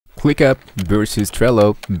ClickUp versus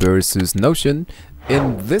Trello versus Notion.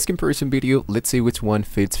 In this comparison video, let's see which one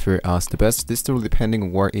fits for us the best. This totally depending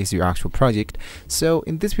on what is your actual project. So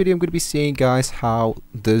in this video, I'm going to be seeing, guys, how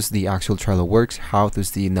does the actual Trello works, how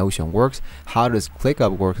does the Notion works, how does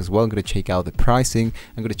ClickUp work as well. I'm going to check out the pricing,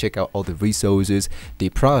 I'm going to check out all the resources,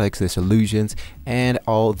 the products, the solutions, and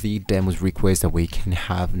all the demos requests that we can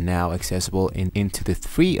have now accessible into the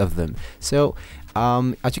three of them. So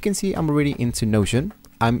as you can see, I'm already into Notion.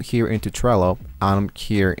 I'm here into Trello, I'm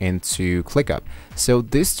here into ClickUp. So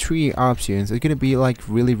these three options are going to be like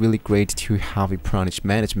really great to have a project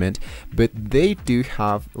management, but they do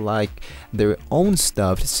have like their own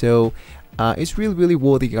stuff. So it's really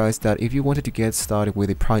worthy, guys, that if you wanted to get started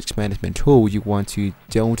with a project management tool, you want to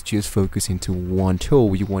don't just focus into one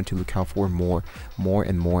tool, you want to look out for more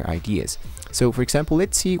and more ideas. So for example,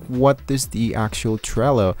 let's see what does the actual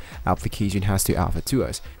Trello application has to offer to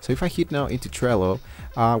us. So if I hit now into Trello,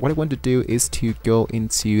 what I want to do is to go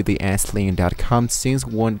into the astlane.com, since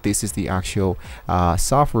this is the actual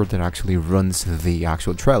software that actually runs the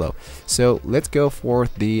actual Trello. So let's go for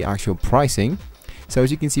the actual pricing. So as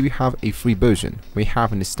you can see, we have a free version, we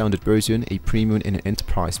have an standard version, a premium, and an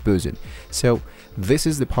enterprise version. So this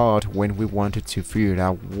is the part when we wanted to figure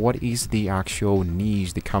out what is the actual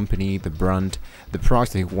niche, the company, the brand, the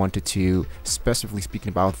product that we wanted to, specifically speaking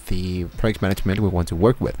about the project management we want to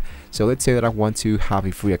work with. So let's say that I want to have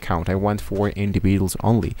a free account, I want for individuals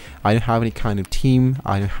only. I don't have any kind of team,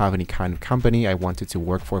 I don't have any kind of company, I wanted to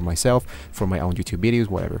work for myself, for my own YouTube videos,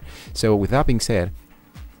 whatever. So with that being said,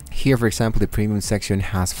 here, for example, the premium section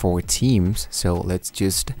has 4 teams, so let's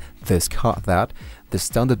just discard that. The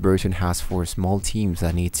standard version has 4 small teams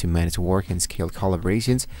that need to manage work and scale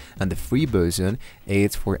collaborations, and the free version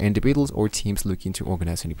is for individuals or teams looking to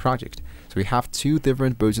organize any project. So we have 2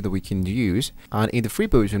 different versions that we can use, and in the free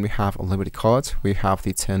version we have unlimited cards, we have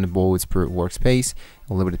the 10 boards per workspace,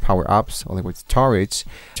 unlimited power-ups, unlimited storage,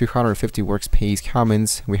 250 workspace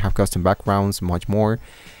comments, we have custom backgrounds, much more.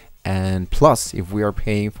 And plus, if we are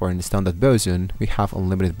paying for the standard version, we have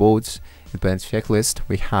unlimited boards, advanced checklist,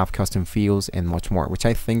 we have custom fields, and much more, which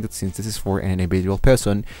I think that since this is for an individual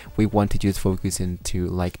person, we want to just focus into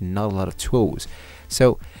like not a lot of tools.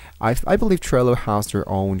 So I believe Trello has their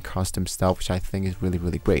own custom stuff, which I think is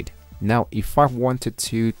really great. Now, if I wanted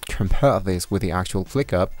to compare this with the actual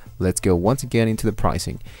ClickUp, let's go once again into the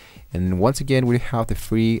pricing. And once again, we have the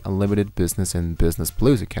free, unlimited business and business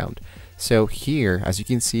plus account. So here, as you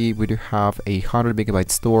can see, we do have a 100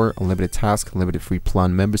 megabyte store, unlimited task, unlimited free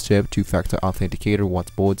plan membership, 2-factor authenticator,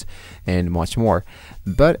 whiteboards, and much more.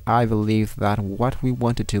 But I believe that what we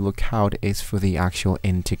wanted to look out is for the actual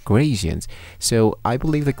integrations. So I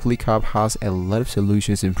believe that ClickUp has a lot of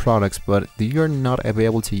solutions and products, but you're not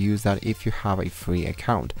able to use that if you have a free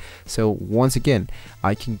account. So once again,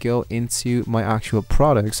 I can go into my actual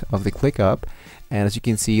products of the ClickUp, and as you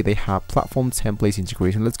can see, they have platform templates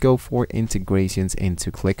integration. Let's go for integrations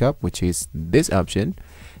into ClickUp, which is this option.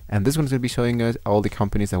 And this one is going to be showing us all the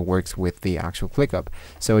companies that works with the actual ClickUp.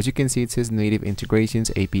 So as you can see, it says native integrations,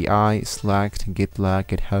 API, Slack, GitLab,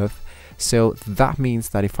 GitHub. So that means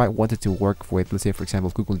that if I wanted to work with, let's say for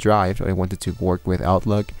example, Google Drive, or I wanted to work with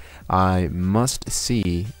Outlook, I must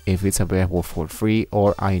see if it's available for free,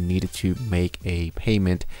 or I needed to make a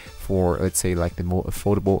payment for, let's say, like the more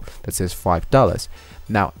affordable that says $5.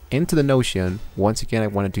 Now into the Notion, once again, I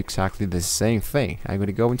want to do exactly the same thing. I'm going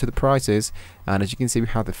to go into the prices, and as you can see, we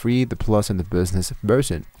have the free, the plus, and the business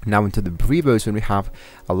version. Now into the free version, we have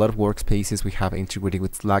a lot of workspaces, we have integrated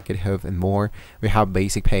with Slack, GitHub, and more. We have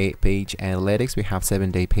basic page analytics, we have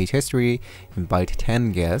 7-day page history, invite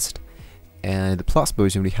 10 guests, and the plus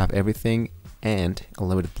version, we have everything and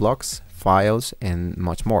unlimited blocks, files, and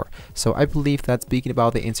much more. So I believe that speaking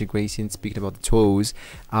about the integration, speaking about the tools,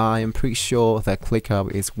 I am pretty sure that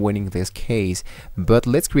ClickUp is winning this case. But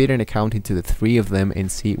let's create an account into the 3 of them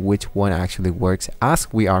and see which one actually works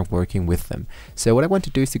as we are working with them. So what I want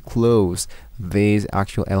to do is to close these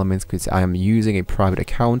actual elements because I am using a private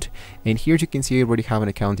account, and here you can see I already have an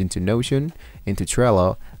account into Notion, into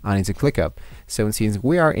Trello, and into ClickUp. So since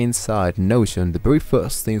we are inside Notion, the very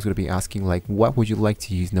first thing is going to be asking like, what would you like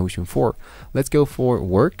to use Notion for? Let's go for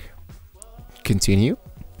work, continue.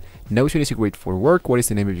 Notion is great for work. What is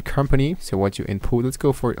the name of your company? So what you input, let's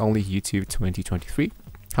go for only YouTube 2023.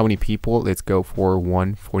 How many people? Let's go for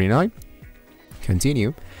 149.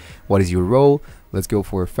 Continue. What is your role? Let's go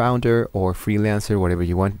for founder or freelancer, whatever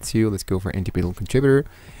you want to. Let's go for individual contributor.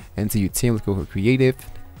 Enter your team, let's go for creative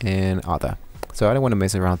and other. So I don't want to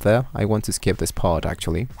mess around there. I want to skip this part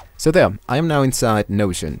actually. So there, I am now inside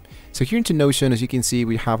Notion. So here into Notion, as you can see,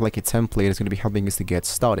 we have like a template that's going to be helping us to get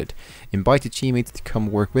started. Invite your teammates to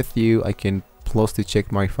come work with you. I can close the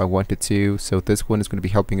check mark if I wanted to. So this one is going to be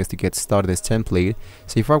helping us to get started as template.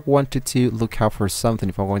 So if I wanted to look out for something,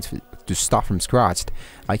 if I wanted to start from scratch,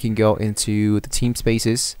 I can go into the team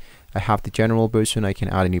spaces. I have the general version, I can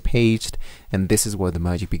add a new page, and this is where the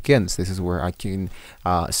magic begins. This is where I can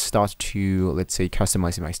start to, let's say,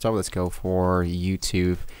 customizing my stuff. Let's go for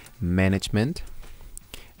YouTube management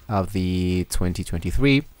of the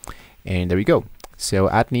 2023, and there we go. So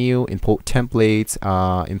add new, import templates,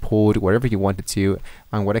 import whatever you wanted to,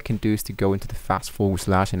 and what I can do is to go into the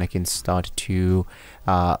 // and I can start to,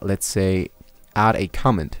 let's say, add a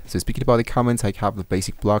comment. So speaking about the comments, I have the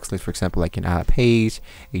basic blocks. Like for example, I can add a page,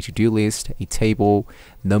 a to-do list, a table,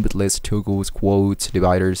 numbered list, toggles, quotes,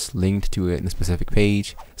 dividers linked to a specific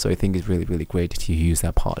page. So I think it's really great to use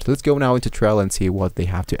that part. So let's go now into Trello and see what they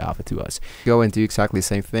have to offer to us. Go and do exactly the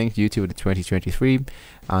same thing due to the 2023.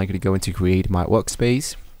 I'm going to go into create my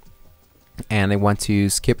workspace, and I want to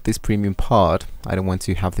skip this premium part. I don't want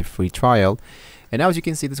to have the free trial. And now as you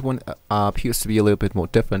can see, this one appears to be a little bit more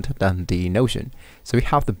different than the Notion. So we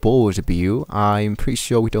have the board view. I'm pretty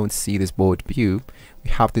sure we don't see this board view.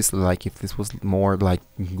 We have this like if this was more like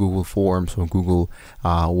Google Forms or Google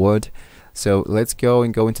Word. So let's go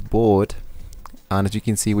into the board. And as you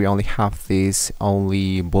can see, we only have this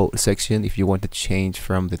board section. If you want to change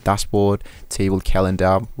from the dashboard, table,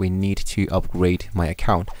 calendar, we need to upgrade my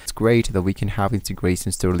account. It's great that we can have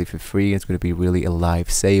integrations totally for free. It's going to be really a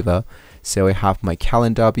lifesaver. So I have my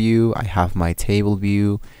calendar view, I have my table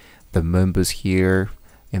view, the members here.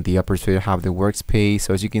 In the upper sphere, I have the workspace.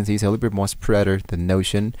 So as you can see, it's a little bit more spreader than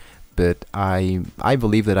Notion, but I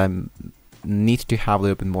believe that I'm need to have a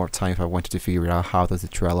little bit more time if I wanted to figure out how does the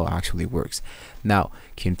Trello actually works. Now,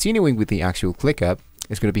 continuing with the actual ClickUp,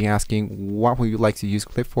 it's going to be asking what would you like to use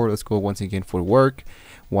Clip for. Let's go once again for work.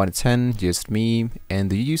 1 to 10, just me. And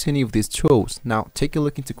do you use any of these tools? Now, take a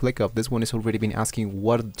look into ClickUp. This one has already been asking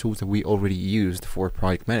what are the tools that we already used for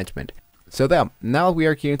project management. So there, now we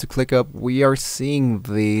are here into ClickUp. We are seeing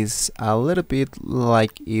this a little bit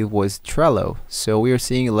like it was Trello. So we are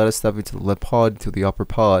seeing a lot of stuff into the pod, to the upper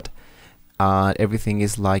pod. Everything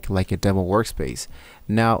is like a demo workspace.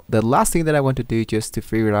 Now the last thing that I want to do just to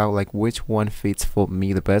figure out like which one fits for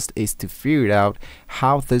me the best is to figure out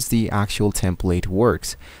how does the actual template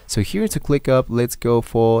works. So here to ClickUp, let's go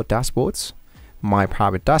for dashboards. My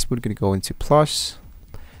private dashboard, going to go into plus,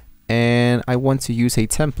 and I want to use a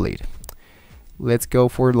template. Let's go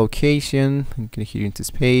for location. I'm going to hit into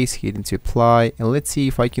space, hit into apply, and let's see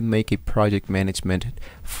if I can make a project management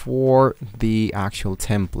for the actual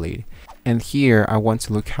template. And here I want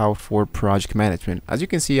to look out for project management. As you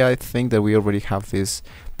can see, I think that we already have this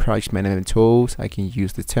project management tools. I can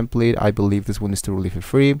use the template. I believe this one is totally for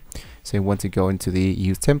free. So I want to go into the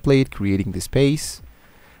use template, creating the space.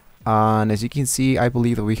 And as you can see, I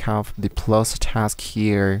believe that we have the plus task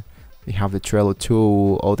here. We have the Trello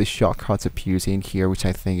tool, all the shortcuts appears in here, which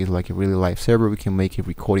I think is like a really lifesaver. We can make a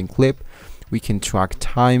recording clip. We can track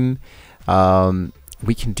time.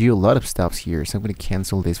 We can do a lot of stuff here. So I'm going to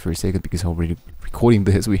cancel this for a second because already recording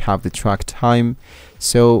this. We have the track time.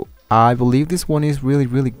 So I believe this one is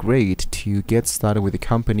really great to get started with the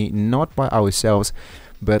company, not by ourselves,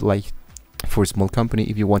 but like for a small company,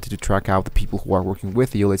 if you wanted to track out the people who are working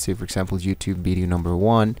with you. Let's say for example YouTube video number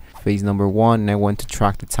 1, phase number 1, and I want to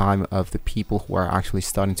track the time of the people who are actually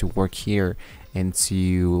starting to work here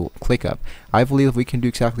into ClickUp. I believe we can do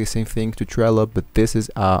exactly the same thing to Trello, but this is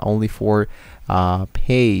only for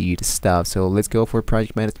paid stuff. So let's go for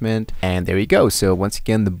project management, and there we go. So once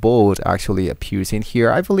again, the board actually appears in here.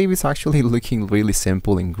 I believe it's actually looking really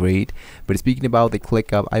simple and great. But speaking about the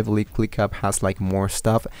ClickUp, I believe ClickUp has like more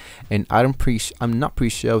stuff, and I'm not pretty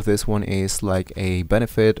sure if this one is like a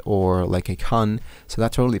benefit or like a con. So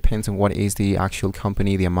that totally depends on what is the actual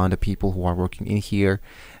company, the amount of people who are working in here,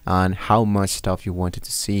 and how much stuff you wanted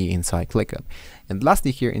to see inside ClickUp. And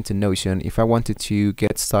lastly, here into Notion, if I wanted to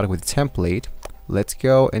get started with a template, let's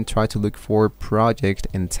go and try to look for project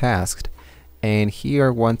and tasked. And here I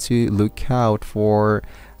want to look out for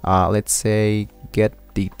let's say get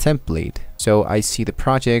the template. So I see the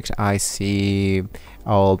project, I see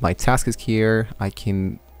all my tasks here. I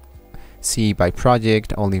can see by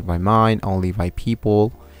project, only by mine, only by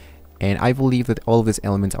people. and I believe that all of these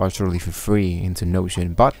elements are totally for free into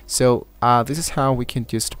Notion. But so this is how we can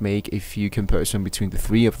just make a few comparison between the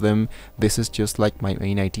three of them. This is just like my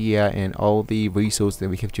main idea and all the resources that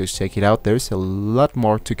we have just checked it out. There's a lot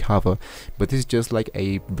more to cover, but this is just like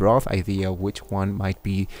a broad idea which one might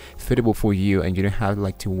be fitable for you, and you don't have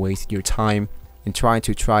like to waste your time and trying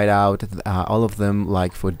to try it out all of them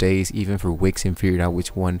like for days, even for weeks, and figure out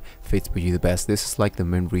which one fits for you the best. This is like the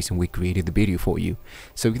main reason we created the video for you.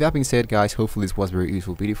 So with that being said, guys, hopefully this was a very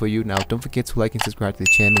useful video for you. Now don't forget to like and subscribe to the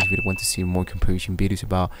channel if you want to see more comparison videos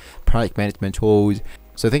about product management tools.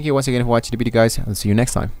 So thank you once again for watching the video, guys. I'll see you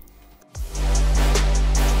next time.